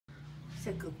He's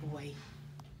a good boy.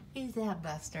 Is that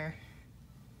Buster?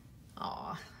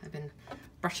 Aw, I've been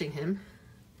brushing him.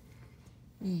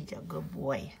 He's a good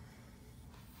boy.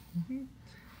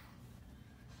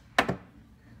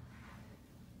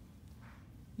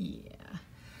 Yeah.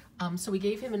 So we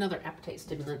gave him another appetite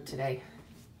stimulant today.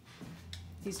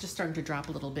 He's just starting to drop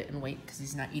a little bit in weight because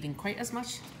he's not eating quite as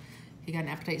much. He got an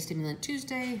appetite stimulant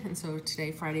Tuesday, and so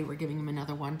today, Friday, we're giving him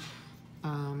another one.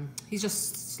 He's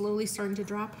just slowly starting to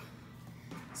drop.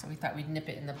 So we thought we'd nip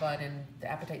it in the bud, and the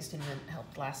appetite stimulant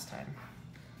helped last time.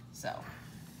 So,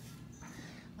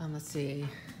 let's see.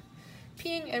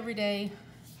 Peeing every day,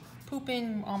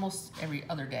 pooping almost every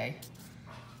other day.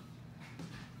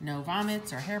 No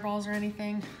vomits or hairballs or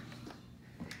anything.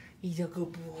 He's a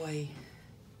good boy.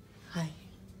 Hi.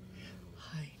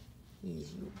 Hi.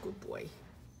 He's a good boy.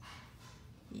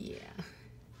 Yeah.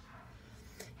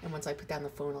 And once I put down the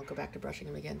phone, I'll go back to brushing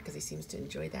him again because he seems to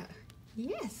enjoy that.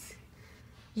 Yes.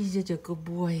 He's such a good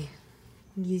boy.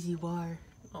 Yes, you are.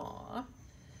 Aw.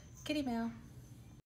 Kitty Meow.